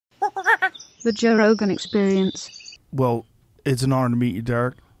The Joe Rogan Experience. Well, it's an honor to meet you,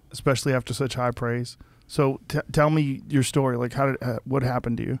 Derrick, especially after such high praise. So tell me your story. Like, what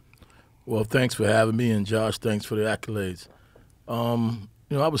happened to you? Well, thanks for having me, and Josh, thanks for the accolades.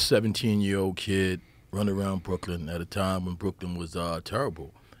 I was a 17-year-old kid running around Brooklyn at a time when Brooklyn was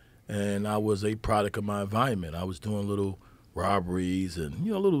terrible, and I was a product of my environment. I was doing little robberies and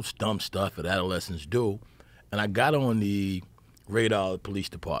little dumb stuff that adolescents do, and I got on the radar of the police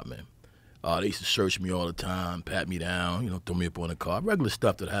department. They used to search me all the time, pat me down, throw me up on the car, regular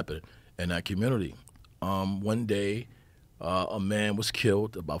stuff that happened in that community. One day, a man was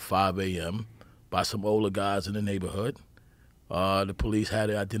killed about 5 a.m. by some older guys in the neighborhood. The police had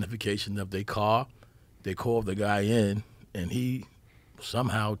the identification of their car. They called the guy in, and he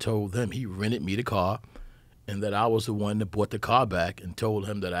somehow told them he rented me the car and that I was the one that brought the car back, and told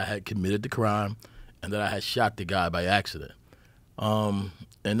him that I had committed the crime and that I had shot the guy by accident.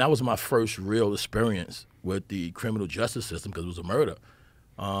 And that was my first real experience with the criminal justice system, because it was a murder.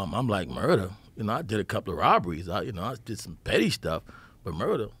 I'm like, murder? I did a couple of robberies. I did some petty stuff, but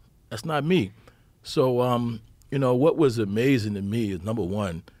murder, that's not me. So, what was amazing to me is, number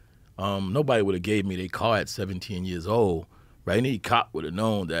one, nobody would have gave me their car at 17 years old, right? Any cop would have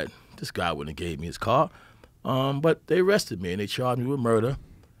known that this guy wouldn't have gave me his car. But they arrested me, and they charged me with murder.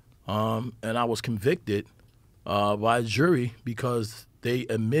 And I was convicted by a jury because they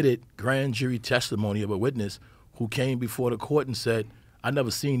admitted grand jury testimony of a witness who came before the court and said, I never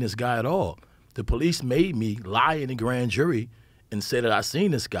seen this guy at all. The police made me lie in the grand jury and say that I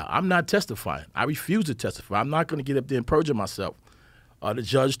seen this guy. I'm not testifying. I refuse to testify. I'm not going to get up there and perjure myself. The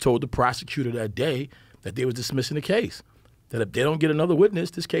judge told the prosecutor that day that they were dismissing the case, that if they don't get another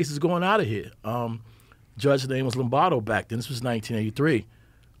witness, this case is going out of here. Judge's name was Lombardo back then. This was 1983.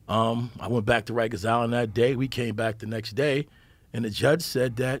 I went back to Rikers Island that day. We came back the next day, and the judge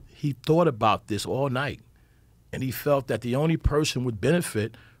said that he thought about this all night, and he felt that the only person would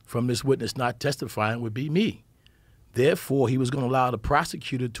benefit from this witness not testifying would be me. Therefore, he was going to allow the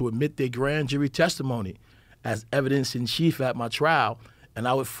prosecutor to admit their grand jury testimony as evidence in chief at my trial, and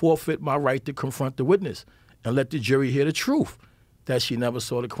I would forfeit my right to confront the witness and let the jury hear the truth, that she never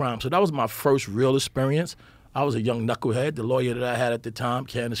saw the crime. So that was my first real experience. I was a young knucklehead. The lawyer that I had at the time,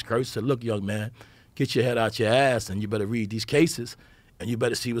 Candace Kurtz, said, look, young man, get your head out your ass and you better read these cases and you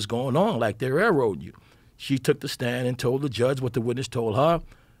better see what's going on, like they're railroading you. She took the stand and told the judge what the witness told her,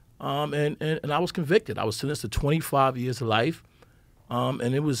 and I was convicted. I was sentenced to 25 years of life, and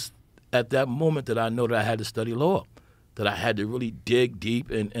it was at that moment that I know that I had to study law, that I had to really dig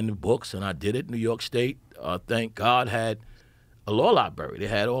deep in the books, and I did it. New York State, thank God, had a law library. They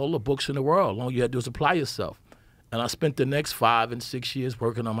had all the books in the world. All you had to do was apply yourself. And I spent the next 5 and 6 years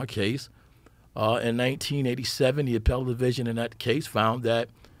working on my case. In 1987, the appellate division in that case found that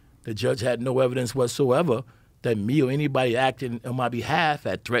the judge had no evidence whatsoever that me or anybody acting on my behalf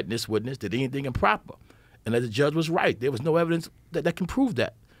had threatened this witness, did anything improper. And that the judge was right. There was no evidence that can prove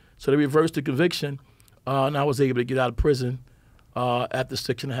that. So they reversed the conviction, and I was able to get out of prison after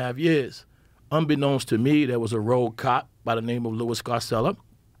 6.5 years. Unbeknownst to me, there was a rogue cop by the name of Louis Garcella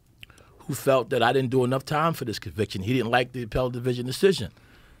who felt that I didn't do enough time for this conviction. He didn't like the appellate division decision.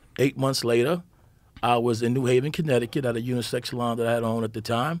 8 months later, I was in New Haven, Connecticut at a unisex salon that I had owned at the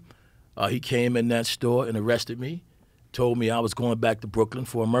time. He came in that store and arrested me, told me I was going back to Brooklyn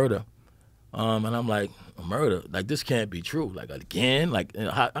for a murder. And I'm like, a murder? Like, this can't be true. Like, again? Like,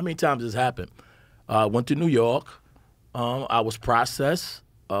 how many times has this happened? Went to New York. I was processed.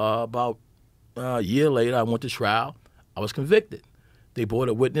 About a year later, I went to trial. I was convicted. They brought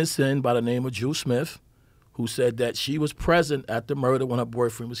a witness in by the name of Jewel Smith, who said that she was present at the murder when her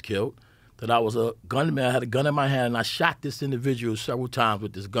boyfriend was killed, that I was a gunman. I had a gun in my hand, and I shot this individual several times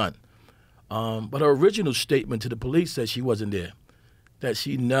with this gun. But her original statement to the police said she wasn't there, that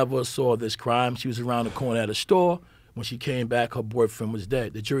she never saw this crime. She was around the corner at a store. When she came back, her boyfriend was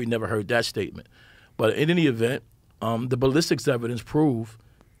dead. The jury never heard that statement. But in any event, the ballistics evidence proved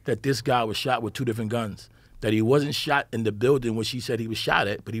that this guy was shot with 2 different guns, that he wasn't shot in the building where she said he was shot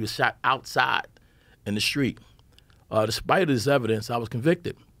at, but he was shot outside in the street. Despite this evidence, I was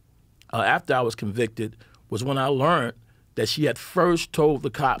convicted. After I was convicted was when I learned that she had first told the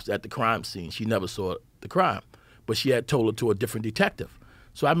cops at the crime scene she never saw the crime, but she had told it to a different detective.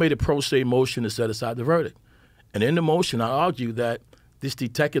 So I made a pro se motion to set aside the verdict. And in the motion, I argued that this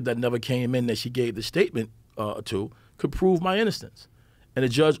detective that never came in that she gave the statement to could prove my innocence. And the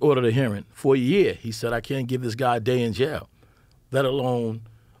judge ordered a hearing. For a year, he said, I can't give this guy a day in jail, let alone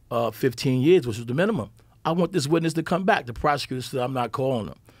 15 years, which was the minimum. I want this witness to come back. The prosecutor said, I'm not calling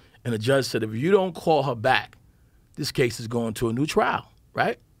her. And the judge said, if you don't call her back, this case is going to a new trial,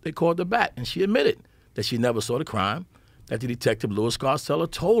 right? they called her back, and she admitted that she never saw the crime, that the detective, Louis Scarcella,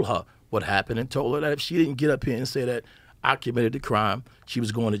 told her what happened and told her that if she didn't get up here and say that I committed the crime, she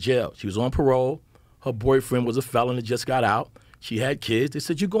was going to jail. She was on parole. Her boyfriend was a felon that just got out. She had kids. They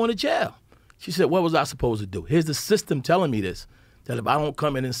said, you're going to jail. She said, what was I supposed to do? Here's the system telling me this, that if I don't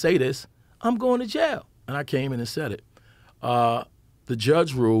come in and say this, I'm going to jail. And I came in and said it. The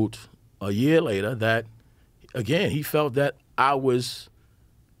judge ruled a year later that, again, he felt that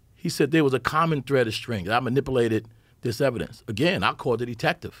he said there was a common thread of strings. I manipulated this evidence. Again, I called the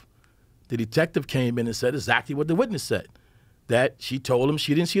detective. The detective came in and said exactly what the witness said, that she told him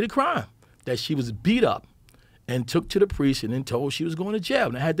she didn't see the crime, that she was beat up and took to the precinct and told she was going to jail.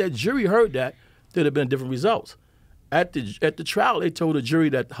 Now, had that jury heard that, there'd have been different results. At the trial, they told the jury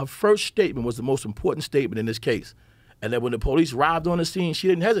that her first statement was the most important statement in this case, and that when the police arrived on the scene, she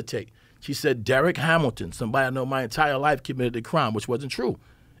didn't hesitate. She said, Derrick Hamilton, somebody I know my entire life, committed the crime, which wasn't true.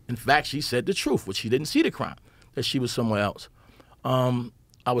 In fact, she said the truth, which she didn't see the crime, that she was somewhere else.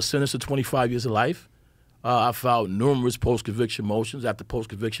 I was sentenced to 25 years of life. I filed numerous post-conviction motions after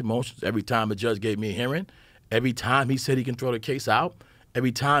post-conviction motions. Every time a judge gave me a hearing, every time he said he can throw the case out,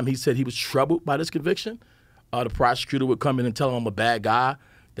 every time he said he was troubled by this conviction, the prosecutor would come in and tell him I'm a bad guy,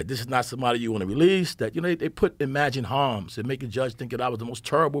 that this is not somebody you want to release, that, you know, they put imagined harms and make a judge think that I was the most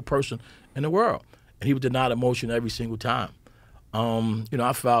terrible person in the world. And he would deny the motion every single time. You know,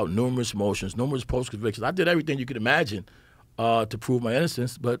 I filed numerous motions, numerous post-convictions. I did everything you could imagine to prove my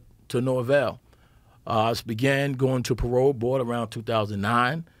innocence, but to no avail. I began going to parole board around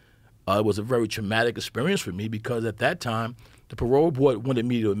 2009. It was a very traumatic experience for me because at that time, the parole board wanted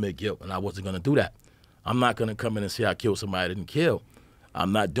me to admit guilt, and I wasn't going to do that. I'm not going to come in and say I killed somebody I didn't kill.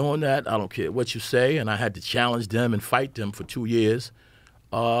 I'm not doing that. I don't care what you say, and I had to challenge them and fight them for 2 years.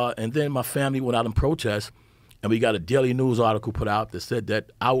 And then my family went out in protest, and we got a Daily News article put out that said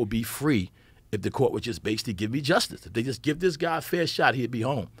that I would be free if the court would just basically give me justice. If they just give this guy a fair shot, he'd be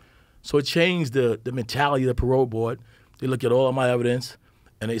home. So it changed the mentality of the parole board. They looked at all of my evidence,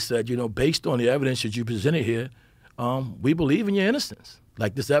 and they said, you know, based on the evidence that you presented here, we believe in your innocence.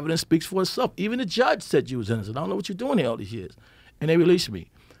 Like, this evidence speaks for itself. Even the judge said you was innocent. I don't know what you're doing here all these years. And they released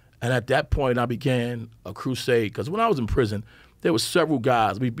me. And at that point, I began a crusade, because when I was in prison, there were several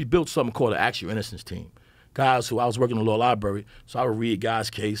guys. We built something called the Act Your Innocence team. Guys who I was working in the law library, so I would read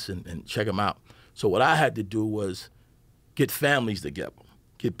guys' case and check them out. So what I had to do was get families together,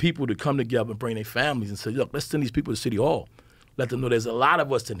 get people to come together and bring their families and say, look, let's send these people to City Hall. Let them know there's a lot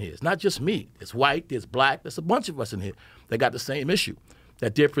of us in here. It's not just me. It's white, there's black, there's a bunch of us in here that got the same issue,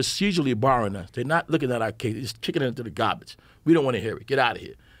 that they're procedurally barring us. They're not looking at our case, they're just kicking it into the garbage. We don't want to hear it. Get out of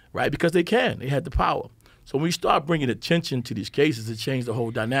here, right? Because they can. They had the power. So when we start bringing attention to these cases, it changed the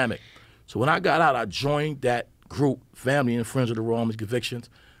whole dynamic. So when I got out, I joined that group, Family and Friends of the Rawlings Convictions.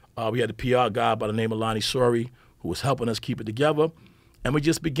 We had a PR guy by the name of Lonnie Sori who was helping us keep it together. And we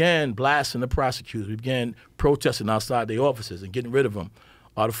just began blasting the prosecutors. We began protesting outside their offices and getting rid of them.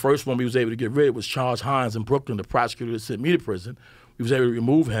 The first one we was able to get rid of was Charles Hines in Brooklyn, the prosecutor that sent me to prison. We was able to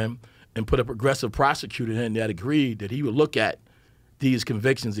remove him and put a progressive prosecutor in that agreed that he would look at these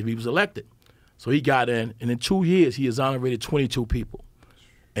convictions if he was elected. So he got in, and in 2 years, he exonerated 22 people.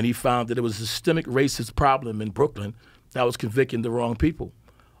 And he found that it was a systemic racist problem in Brooklyn that was convicting the wrong people.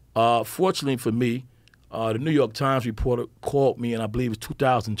 Fortunately for me, the New York Times reporter called me, and I believe it was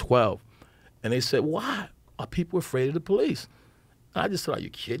 2012, and they said, why are people afraid of the police? And I just said, are you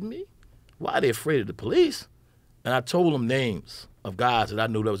kidding me? Why are they afraid of the police? And I told them names of guys that I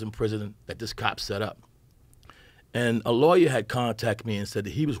knew that was in prison that this cop set up. And a lawyer had contacted me and said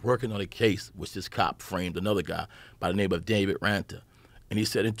that he was working on a case which this cop framed another guy by the name of David Ranta. And he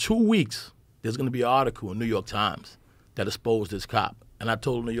said, in 2 weeks, there's going to be an article in New York Times that exposed this cop. And I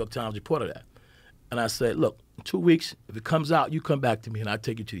told the New York Times reporter that. And I said, look, in 2 weeks, if it comes out, you come back to me and I'll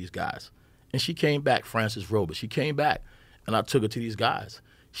take you to these guys. And she came back, Frances Rober. She came back, and I took her to these guys.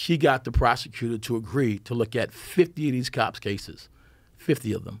 She got the prosecutor to agree to look at 50 of these cops' cases,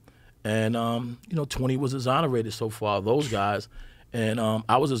 50 of them. And, you know, 20 was exonerated so far, those guys. And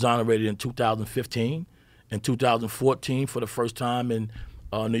I was exonerated in 2015. In 2014, for the first time in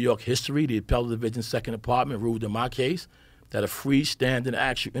New York history, the Appellate Division Second Department ruled in my case that a freestanding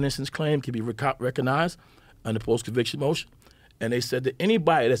actual innocence claim can be recognized under post-conviction motion. And they said that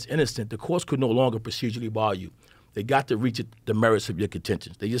anybody that's innocent, the courts could no longer procedurally bar you. They got to reach the merits of your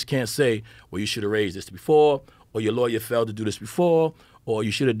contentions. They just can't say, well, you should have raised this before, or your lawyer failed to do this before, or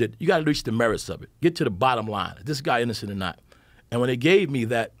you should have did. You got to reach the merits of it. Get to the bottom line. Is this guy innocent or not? And when they gave me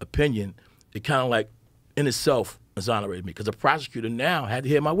that opinion, it kind of like, in itself, exonerated me, because the prosecutor now had to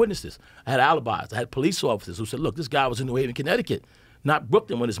hear my witnesses. I had alibis. I had police officers who said, look, this guy was in New Haven, Connecticut not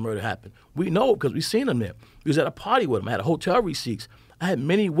Brooklyn when this murder happened. We know because we seen him there. We was at a party with him. I had hotel receipts. I had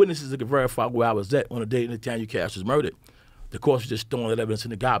many witnesses that could verify where I was at on the day Nathaniel Cash was murdered. The court was just throwing that evidence in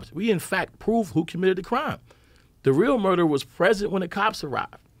the garbage. We, in fact, proved who committed the crime. The real murderer was present when the cops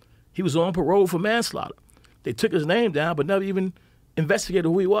arrived. He was on parole for manslaughter. They took his name down, but never even investigated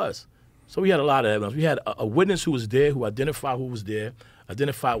who he was. So we had a lot of evidence. We had a witness who was there, who identified who was there,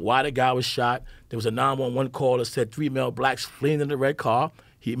 identified why the guy was shot. There was a 911 call that said 3 male blacks fleeing in the red car.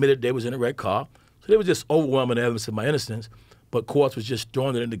 He admitted they was in the red car. So they were just overwhelming evidence of my innocence, but courts was just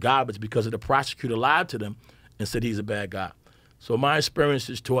throwing it in the garbage because the prosecutor lied to them and said he's a bad guy. So my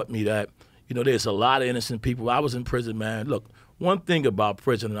experiences taught me that, there's a lot of innocent people. I was in prison, man. Look, one thing about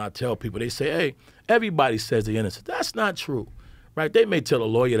prison, and I tell people, they say, hey, everybody says they're innocent. That's not true, right? They may tell a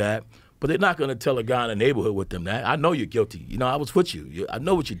lawyer that, but they're not going to tell a guy in the neighborhood with them that. I know you're guilty. I was with you. I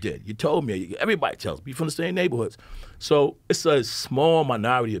know what you did. You told me. Everybody tells me. You're from the same neighborhoods. So it's a small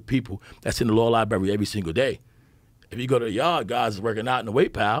minority of people that's in the law library every single day. If you go to the yard, guys is working out in the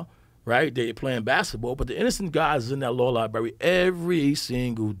weight pile, right? They're playing basketball. But the innocent guys is in that law library every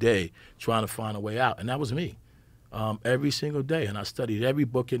single day trying to find a way out. And that was me every single day. And I studied every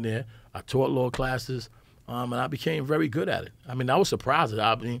book in there. I taught law classes, and I became very good at it. I mean, I was surprised.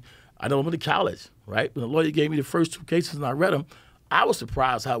 I know I went to college, right? When the lawyer gave me the first 2 cases and I read them, I was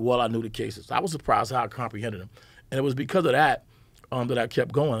surprised how well I knew the cases. I was surprised how I comprehended them. And it was because of that that I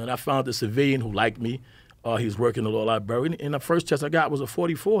kept going. And I found a civilian who liked me. He was working in the law library. And the first test I got was a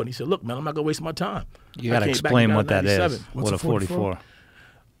 44. And he said, look, man, I'm not going to waste my time. You got to explain what that is. What a 44?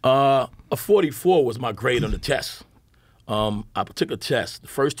 A 44 was my grade on the test. I took a test. The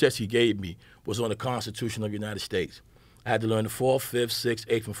first test he gave me was on the Constitution of the United States. I had to learn the 4th, 5th, 6th,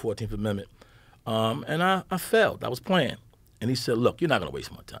 8th, and 14th Amendment. And I failed. I was playing. And he said, look, you're not going to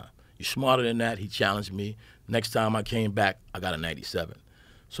waste my time. You're smarter than that. He challenged me. Next time I came back, I got a 97.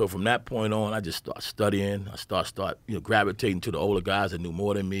 So from that point on, I just started studying. I started gravitating to the older guys that knew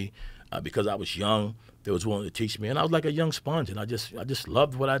more than me. Because I was young, they was willing to teach me. And I was like a young sponge, and I just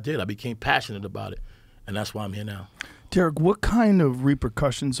loved what I did. I became passionate about it. And that's why I'm here now. Derrick, what kind of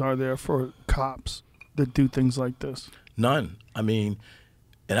repercussions are there for cops that do things like this? None. I mean,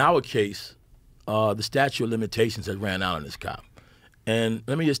 in our case, the statute of limitations had ran out on this cop. And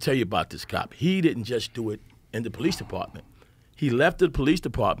let me just tell you about this cop. He didn't just do it in the police department. He left the police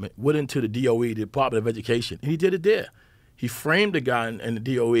department, went into the DOE, the Department of Education, and he did it there. He framed the guy in the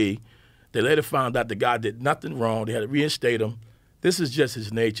DOE. They later found out the guy did nothing wrong. They had to reinstate him. This is just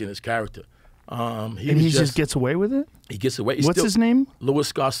his nature and his character. He just gets away with it? He gets away. What's his name?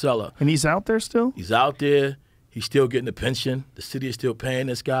 Louis Scarcella. And he's out there still? He's out there. He's still getting a pension. The city is still paying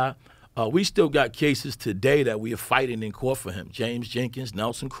this guy. We still got cases today that we are fighting in court for him. James Jenkins,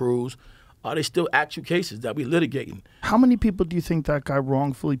 Nelson Cruz. They still actual cases that we're litigating. How many people do you think that guy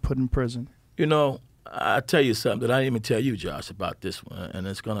wrongfully put in prison? I'll tell you something that I didn't even tell you, Josh, about this one. And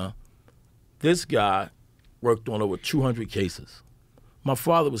this guy worked on over 200 cases. My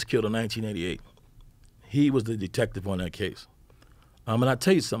father was killed in 1988. He was the detective on that case. And I'll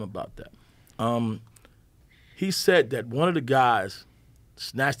tell you something about that. He said that one of the guys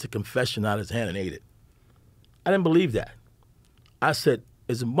snatched a confession out of his hand and ate it. I didn't believe that. I said,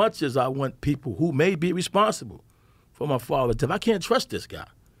 as much as I want people who may be responsible for my father's death, I can't trust this guy.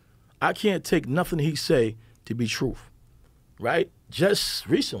 I can't take nothing he say to be truth, right? Just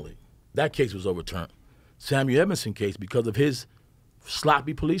recently, that case was overturned. Samuel Edmondson case because of his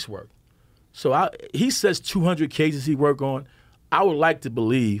sloppy police work. So he says 200 cases he worked on. I would like to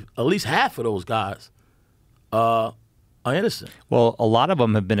believe at least half of those guys are innocent. Well, a lot of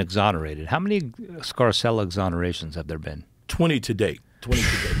them have been exonerated. How many Scarcella exonerations have there been? 20 to date. 20 to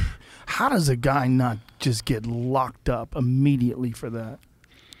date. How does a guy not just get locked up immediately for that?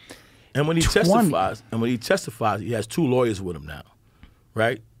 And when he testifies, he has 2 lawyers with him now,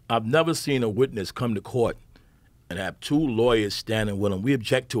 right? I've never seen a witness come to court and have 2 lawyers standing with him. We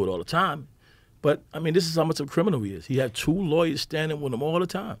object to it all the time. But, I mean, this is how much of a criminal he is. He had 2 lawyers standing with him all the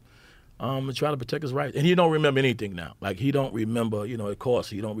time to try to protect his rights. And he don't remember anything now. Like, he don't remember, of course,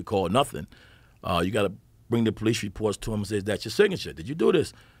 he don't recall nothing. You got to bring the police reports to him and say, that's your signature. Did you do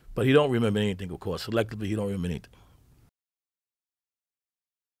this? But he don't remember anything, of course. Selectively, he don't remember anything.